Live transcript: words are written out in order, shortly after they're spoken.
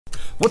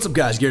What's up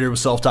guys, Gary here with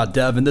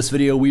SelfTaughtDev. In this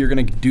video we are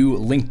going to do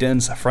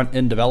LinkedIn's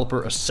front-end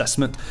developer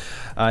assessment.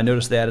 I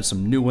noticed they added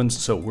some new ones,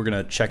 so we're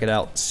going to check it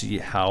out, see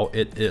how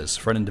it is.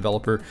 Front-end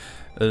developer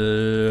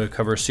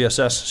covers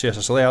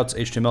CSS layouts,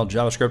 HTML,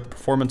 JavaScript,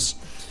 performance.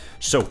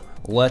 So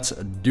let's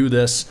do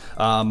this.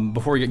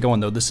 Before we get going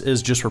though, this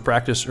is just for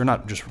practice, or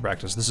not just for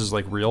practice, this is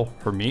like real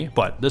for me,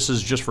 but this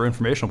is just for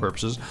informational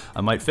purposes. I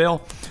might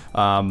fail.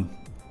 Yeah,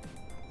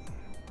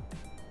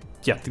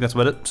 I think that's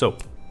about it. So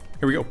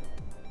here we go.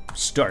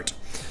 Start.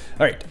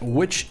 All right,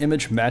 which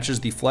image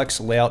matches the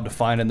flex layout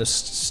defined in this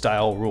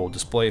style rule?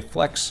 Display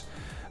flex,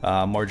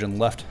 margin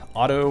left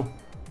auto.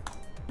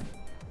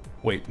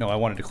 Wait, no, I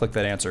wanted to click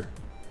that answer.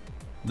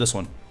 This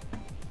one.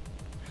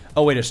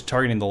 Oh wait, it's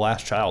targeting the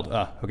last child.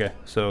 Okay,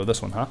 so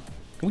this one, huh?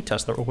 Can we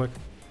test that real quick?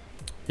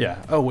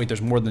 Yeah, oh wait,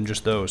 there's more than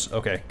just those.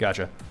 Okay,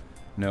 gotcha.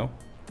 No,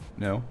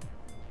 no,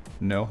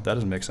 no, that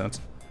doesn't make sense.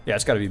 Yeah,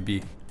 it's gotta be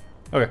B.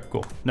 Okay,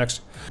 cool.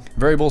 Next.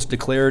 Variables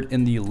declared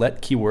in the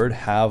let keyword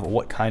have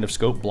what kind of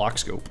scope? Block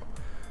scope.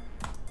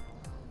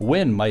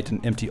 When might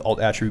an empty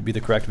alt attribute be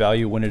the correct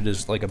value? When it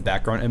is like a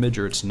background image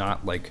or it's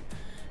not, like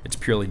it's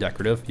purely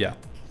decorative? Yeah,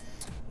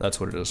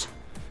 that's what it is.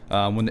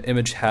 When the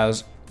image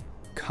has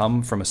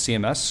come from a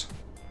CMS,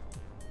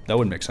 that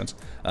wouldn't make sense.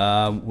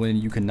 When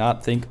you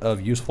cannot think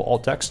of useful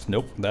alt text,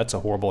 nope, that's a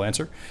horrible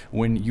answer.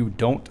 When you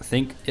don't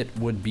think it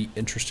would be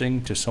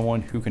interesting to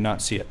someone who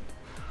cannot see it,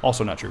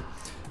 also not true.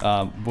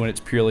 When it's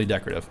purely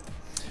decorative.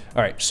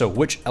 All right, so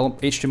which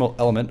HTML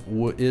element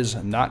is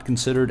not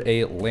considered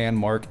a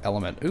landmark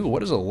element? Ooh,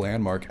 what is a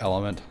landmark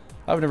element?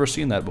 I've never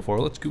seen that before.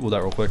 Let's Google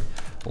that real quick.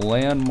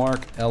 Landmark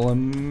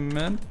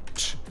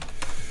element.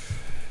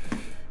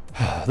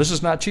 This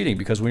is not cheating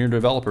because when you're a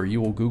developer,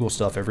 you will Google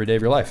stuff every day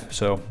of your life.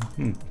 So,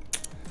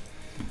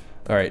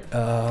 all right,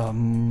 how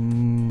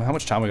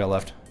much time we got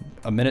left?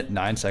 1 minute,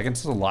 9 seconds.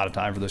 This is a lot of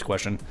time for this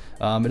question.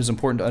 It is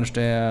important to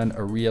understand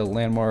area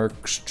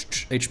landmarks.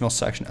 HTML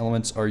section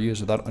elements are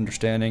used without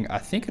understanding. I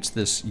think it's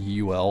this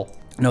UL.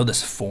 No,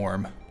 this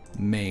form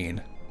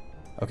main.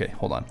 Okay,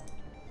 hold on.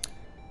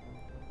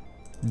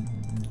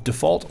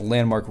 Default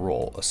landmark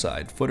role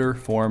aside. Footer,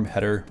 form,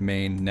 header,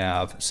 main,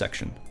 nav,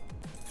 section.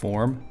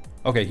 Form.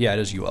 Okay, yeah, it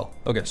is UL.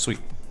 Okay, sweet.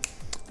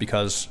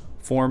 Because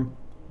form,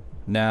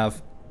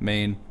 nav,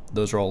 main,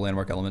 those are all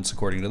landmark elements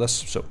according to this.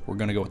 So we're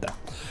gonna go with that.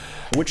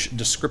 Which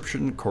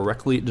description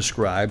correctly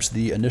describes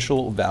the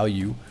initial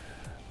values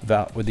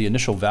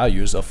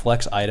of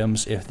flex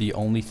items if the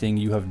only thing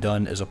you have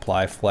done is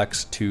apply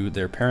flex to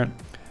their parent?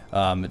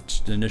 It's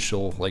the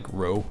initial like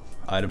row,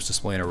 items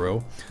display in a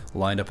row,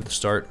 lined up at the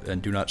start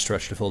and do not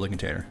stretch to fill the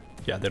container.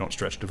 Yeah, they don't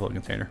stretch to fill the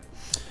container.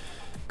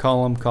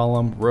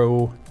 Column,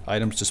 row,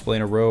 items display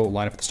in a row,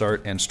 line up at the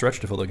start and stretch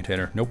to fill the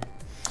container. Nope.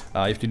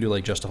 You have to do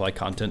like justify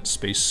content,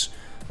 space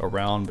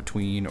around,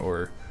 between,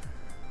 or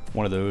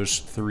one of those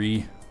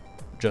three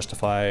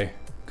justify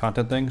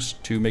content things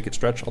to make it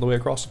stretch all the way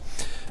across.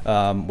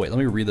 Wait, let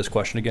me read this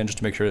question again just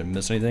to make sure I didn't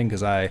miss anything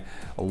because I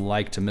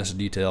like to miss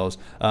details.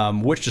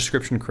 Which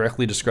description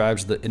correctly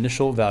describes the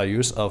initial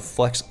values of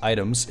flex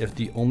items if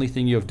the only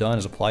thing you have done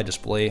is apply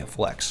display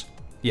flex?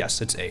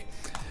 Yes, it's A.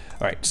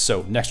 All right,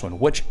 so next one.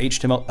 Which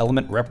HTML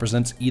element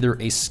represents either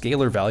a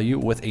scalar value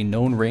with a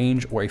known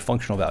range or a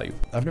functional value?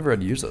 I've never had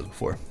to use those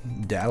before.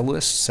 Data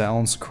list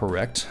sounds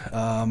correct.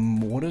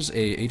 What is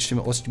a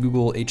HTML? Let's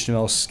Google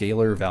HTML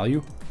scalar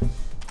value.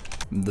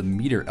 The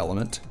meter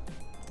element.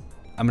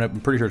 I'm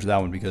pretty sure it's that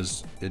one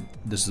because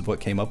this is what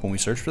came up when we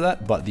searched for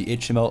that, but the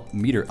HTML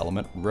meter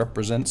element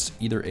represents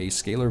either a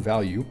scalar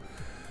value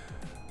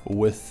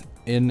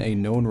within a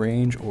known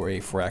range or a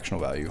fractional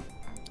value.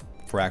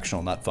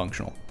 Fractional, not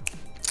functional.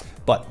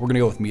 But we're gonna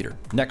go with meter.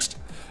 Next,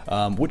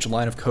 which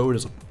line of code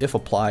is, if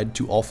applied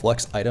to all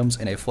flex items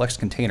in a flex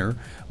container,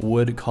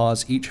 would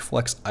cause each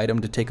flex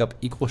item to take up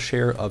equal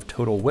share of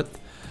total width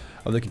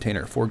of the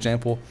container? For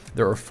example,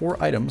 there are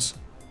 4 items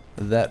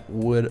that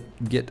would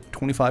get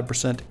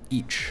 25%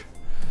 each.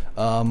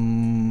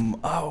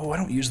 Oh, I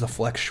don't use the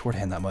flex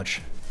shorthand that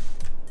much.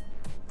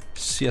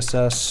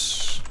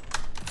 CSS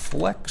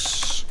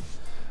Flex.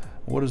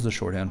 What is the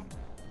shorthand?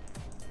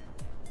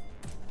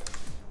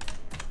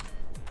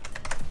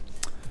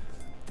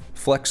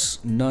 Flex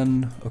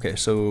none. Okay,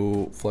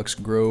 so flex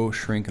grow,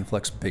 shrink, and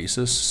flex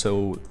basis.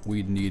 So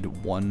we'd need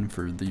 1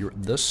 for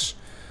this.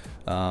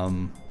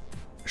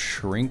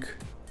 Shrink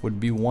would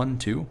be 1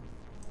 too.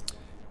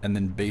 And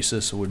then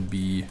basis would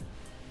be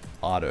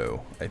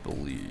auto, I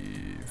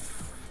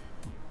believe.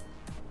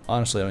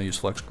 Honestly, I don't use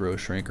flex grow,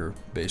 shrink, or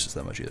basis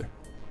that much either.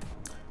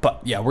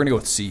 But yeah, we're gonna go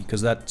with C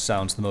because that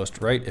sounds the most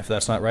right. If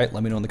that's not right,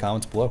 let me know in the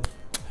comments below.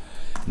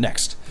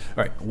 Next,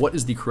 all right, what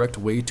is the correct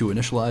way to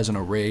initialize an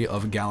array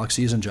of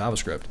galaxies in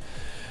JavaScript?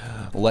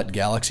 Let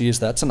galaxies,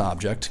 that's an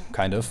object,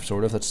 kind of,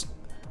 sort of. That's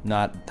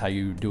not how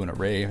you do an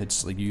array.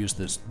 It's like you use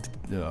this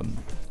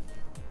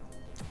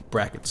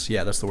brackets.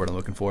 Yeah, that's the word I'm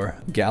looking for.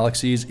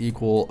 Galaxies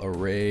equal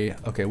array.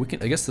 Okay, we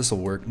can, I guess this will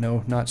work.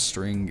 No, not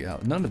string.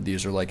 None of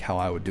these are like how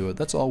I would do it.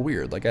 That's all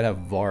weird. Like I'd have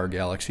var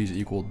galaxies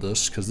equal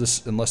this, because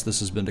this, unless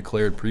this has been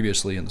declared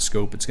previously in the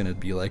scope, it's gonna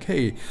be like,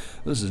 hey,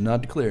 this is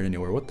not declared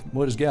anywhere.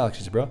 What is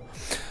galaxies, bro?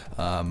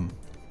 And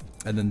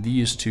then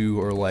these two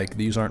are like,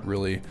 these aren't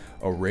really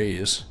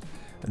arrays.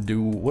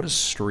 What does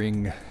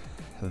string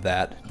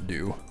that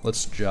do?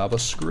 Let's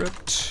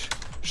JavaScript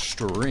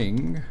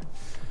string.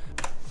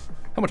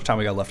 How much time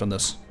we got left on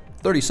this?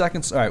 30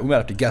 seconds? All right, we might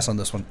have to guess on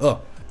this one.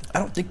 Oh, I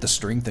don't think the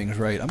string thing's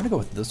right. I'm gonna go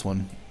with this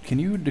one. Can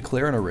you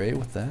declare an array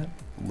with that?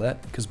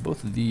 Let, because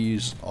both of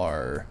these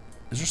are,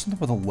 is there something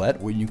with a let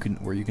where you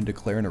can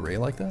declare an array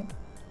like that?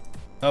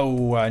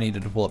 Oh, I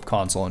needed to pull up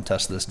console and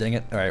test this, dang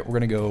it. All right, we're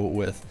gonna go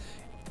with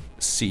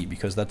C,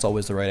 because that's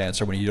always the right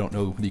answer when you don't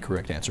know the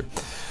correct answer.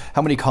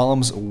 How many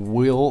columns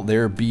will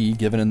there be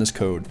given in this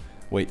code?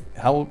 Wait,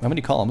 how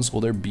many columns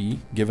will there be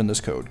given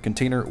this code?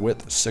 Container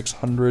width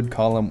 600,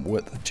 column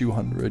width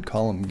 200,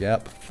 column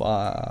gap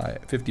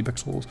 50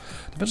 pixels.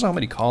 Depends on how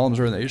many columns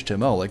are in the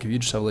HTML. Like if you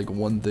just have like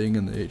one thing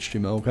in the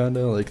HTML, kind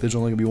of like there's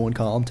only gonna be one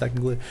column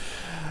technically.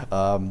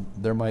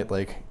 There might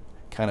like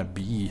kind of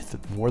be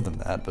more than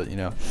that, but you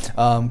know.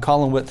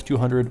 Column width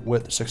 200,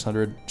 width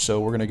 600.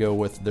 So we're gonna go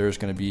with, there's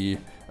gonna be,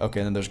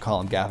 okay, and then there's a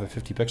column gap of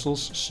 50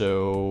 pixels. So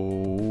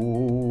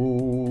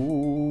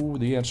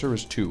the answer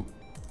is 2.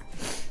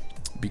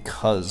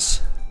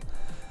 Because,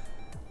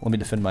 let me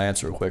defend my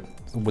answer real quick.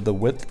 The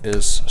width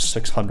is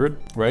 600,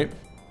 right?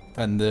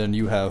 And then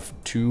you have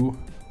 2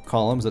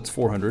 columns, that's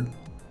 400.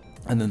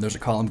 And then there's a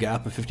column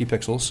gap of 50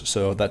 pixels,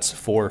 so that's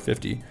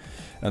 450.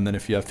 And then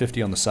if you have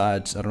 50 on the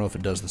sides, I don't know if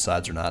it does the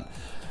sides or not,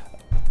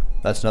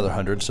 that's another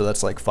 100, so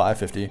that's like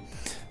 550.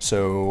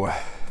 So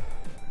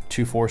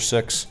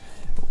 246,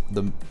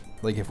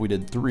 like if we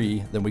did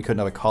 3, then we couldn't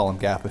have a column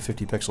gap of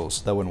 50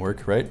 pixels. That wouldn't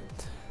work, right?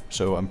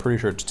 So I'm pretty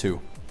sure it's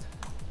 2.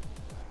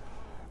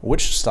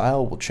 Which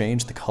style will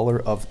change the color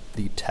of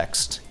the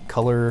text?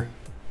 Color,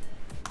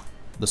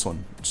 this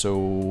one.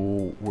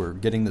 So we're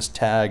getting this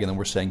tag and then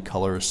we're saying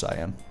color is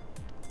cyan.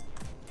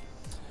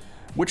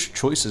 Which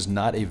choice is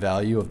not a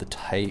value of the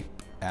type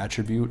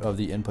attribute of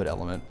the input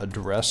element?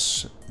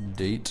 Address,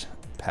 date,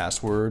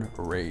 password,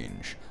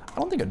 range.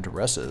 I don't think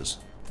address is.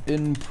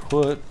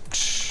 Input,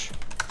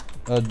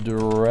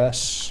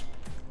 address.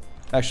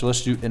 Actually,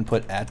 let's do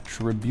input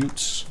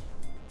attributes.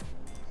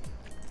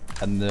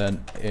 And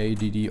then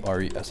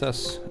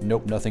address.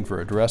 Nope, nothing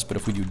for address, but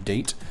if we do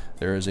date,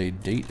 there is a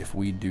date. If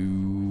we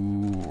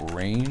do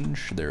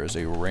range, there is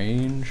a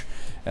range.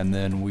 And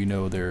then we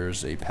know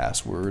there's a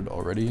password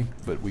already,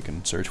 but we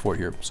can search for it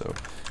here. So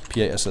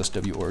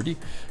password.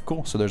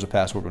 Cool, so there's a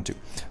password one too.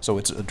 So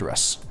it's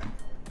address.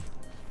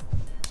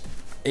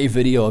 A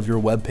video of your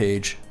web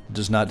page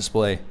does not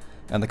display,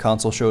 and the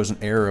console shows an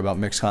error about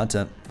mixed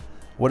content.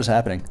 What is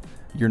happening?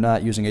 You're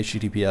not using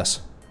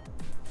HTTPS.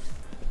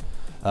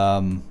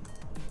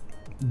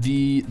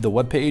 The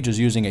web page is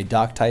using a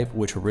doc type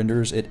which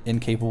renders it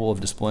incapable of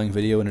displaying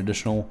video and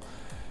additional.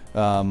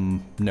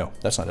 No,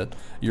 that's not it.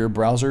 Your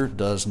browser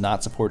does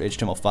not support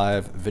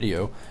HTML5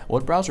 video.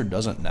 What browser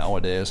doesn't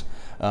nowadays?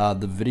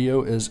 The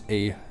video is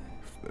a,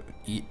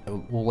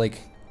 well,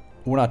 like,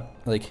 we're not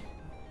like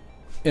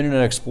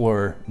Internet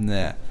Explorer.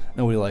 Nah,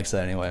 nobody likes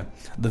that anyway.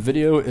 The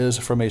video is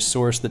from a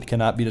source that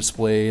cannot be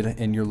displayed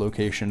in your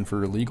location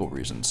for legal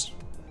reasons.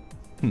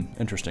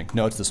 Interesting.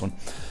 No, it's this one.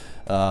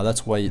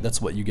 That's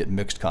what you get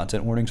mixed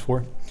content warnings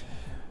for,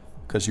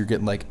 because you're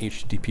getting like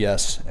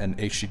HTTPS and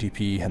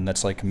HTTP, and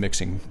that's like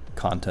mixing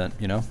content,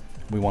 you know?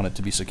 We want it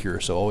to be secure,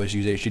 so always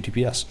use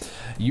HTTPS.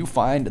 You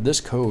find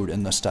this code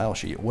in the style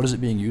sheet. What is it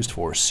being used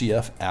for?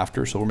 CF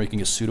after, so we're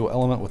making a pseudo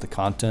element with the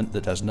content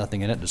that has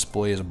nothing in it,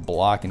 display as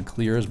block and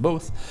clear as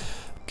both.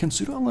 Can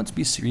pseudo elements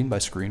be seen by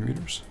screen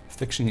readers?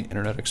 Fixing the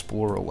Internet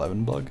Explorer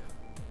 11 bug.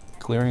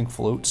 Clearing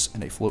floats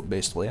in a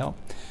float-based layout.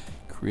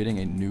 Creating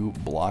a new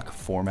block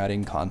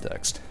formatting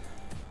context.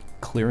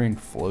 Clearing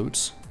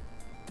floats.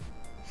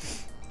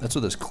 That's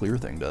what this clear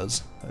thing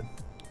does, I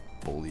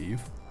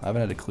believe. I haven't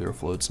had to clear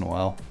floats in a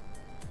while.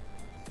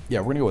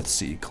 Yeah, we're gonna go with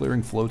C.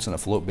 Clearing floats in a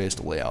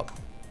float-based layout.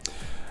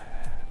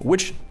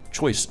 Which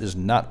choice is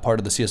not part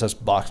of the CSS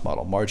box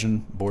model?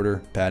 Margin,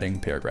 border, padding,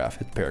 paragraph.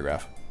 Hit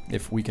paragraph.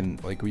 If we can,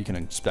 like, we can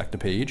inspect a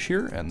page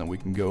here, and then we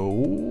can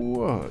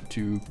go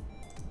to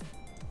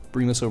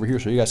bring this over here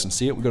so you guys can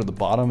see it. We go to the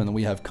bottom and then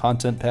we have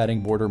content,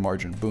 padding, border,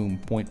 margin. Boom,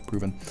 point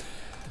proven.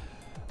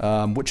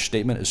 Which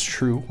statement is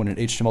true when an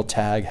HTML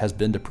tag has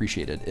been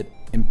depreciated? It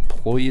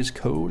employs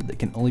code that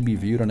can only be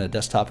viewed on a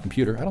desktop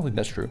computer. I don't think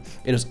that's true.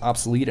 It is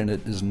obsolete and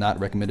it is not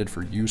recommended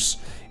for use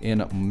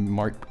in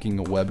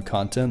marking web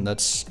content.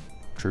 That's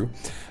true.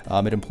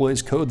 It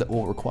employs code that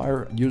will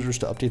require users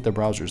to update their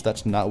browsers.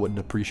 That's not what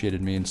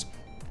depreciated means.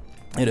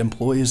 It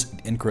employs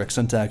incorrect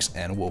syntax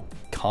and will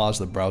cause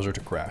the browser to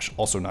crash.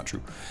 Also not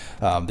true.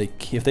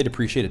 If they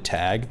depreciate a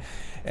tag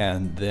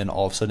and then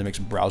all of a sudden it makes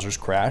browsers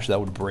crash, that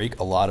would break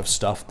a lot of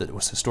stuff that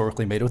was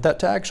historically made with that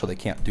tag, so they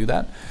can't do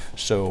that.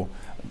 So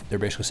they're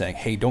basically saying,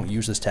 hey, don't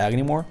use this tag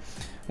anymore.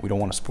 We don't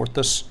want to support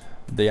this.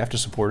 they have to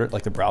support it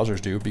like the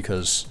browsers do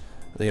because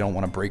they don't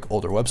want to break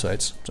older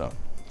websites. So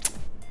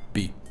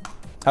B,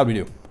 how'd we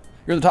do?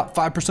 You're the top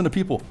 5% of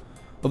people.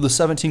 Of the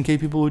 17K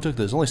people who took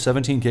this, only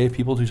 17K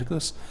people who took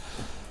this.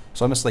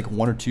 So I missed like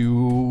 1 or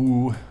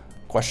 2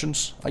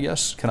 questions, I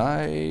guess.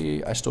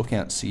 I still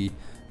can't see.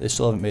 They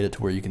still haven't made it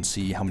to where you can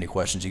see how many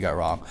questions you got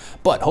wrong.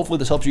 But hopefully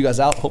this helps you guys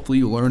out. Hopefully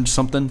you learned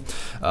something.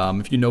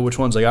 If you know which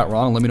ones I got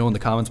wrong, let me know in the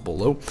comments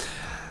below.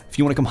 If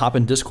you want to come hop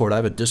in Discord, I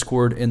have a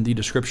Discord in the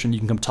description. You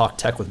can come talk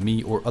tech with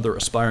me or other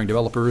aspiring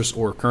developers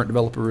or current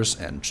developers.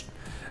 And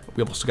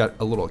we also got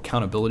a little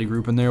accountability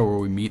group in there where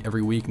we meet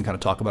every week and kind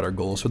of talk about our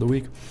goals for the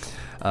week.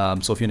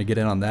 So if you want to get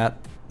in on that,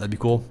 that'd be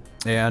cool.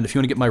 And if you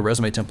want to get my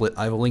resume template,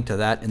 I have a link to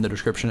that in the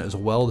description as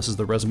well. This is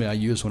the resume I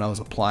used when I was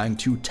applying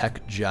to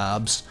tech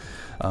jobs.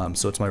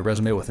 So it's my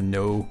resume with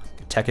no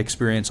tech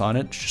experience on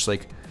it. It's just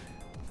like,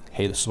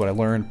 hey, this is what I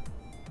learned.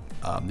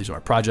 These are my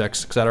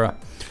projects, etc.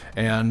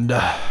 And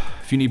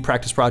if you need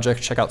practice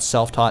projects, check out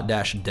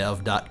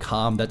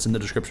selftaught-dev.com. That's in the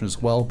description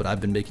as well. But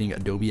I've been making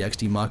Adobe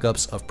XD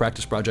mockups of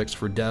practice projects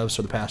for devs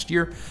for the past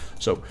year.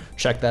 So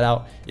check that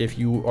out if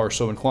you are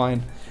so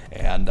inclined.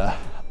 And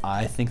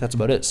I think that's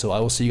about it. So I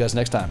will see you guys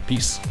next time.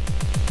 Peace.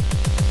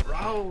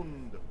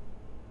 Round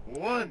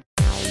 1.